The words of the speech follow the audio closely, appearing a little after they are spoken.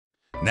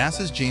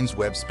NASA's James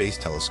Webb Space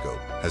Telescope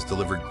has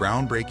delivered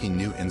groundbreaking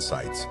new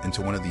insights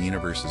into one of the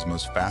universe's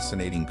most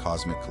fascinating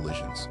cosmic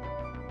collisions.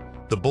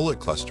 The Bullet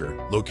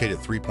Cluster, located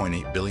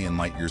 3.8 billion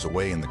light-years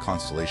away in the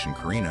constellation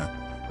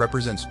Carina,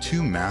 represents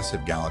two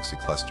massive galaxy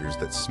clusters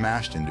that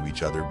smashed into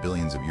each other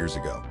billions of years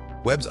ago.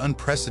 Webb's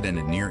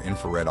unprecedented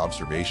near-infrared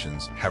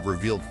observations have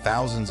revealed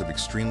thousands of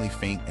extremely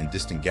faint and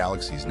distant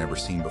galaxies never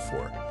seen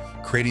before,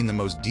 creating the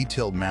most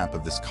detailed map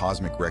of this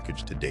cosmic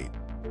wreckage to date.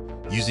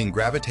 Using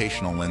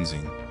gravitational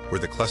lensing, where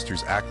the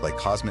clusters act like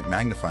cosmic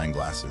magnifying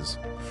glasses,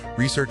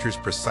 researchers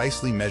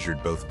precisely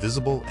measured both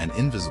visible and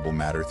invisible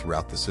matter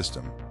throughout the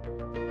system.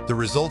 The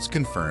results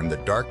confirm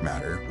that dark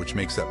matter, which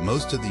makes up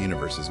most of the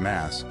universe's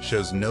mass,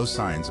 shows no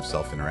signs of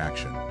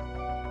self-interaction.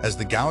 As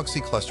the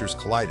galaxy clusters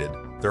collided,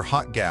 their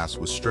hot gas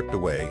was stripped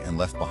away and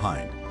left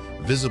behind,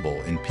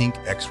 visible in pink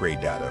X-ray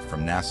data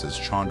from NASA's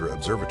Chandra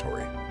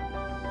Observatory.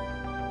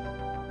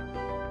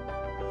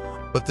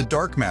 But the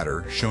dark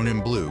matter, shown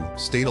in blue,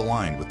 stayed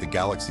aligned with the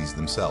galaxies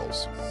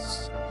themselves.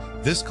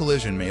 This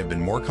collision may have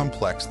been more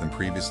complex than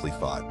previously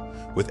thought,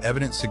 with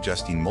evidence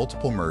suggesting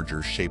multiple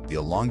mergers shaped the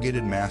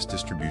elongated mass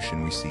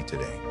distribution we see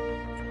today.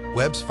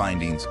 Webb's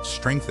findings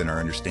strengthen our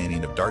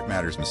understanding of dark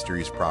matter's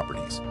mysterious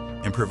properties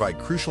and provide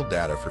crucial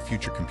data for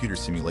future computer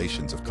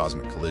simulations of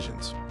cosmic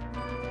collisions.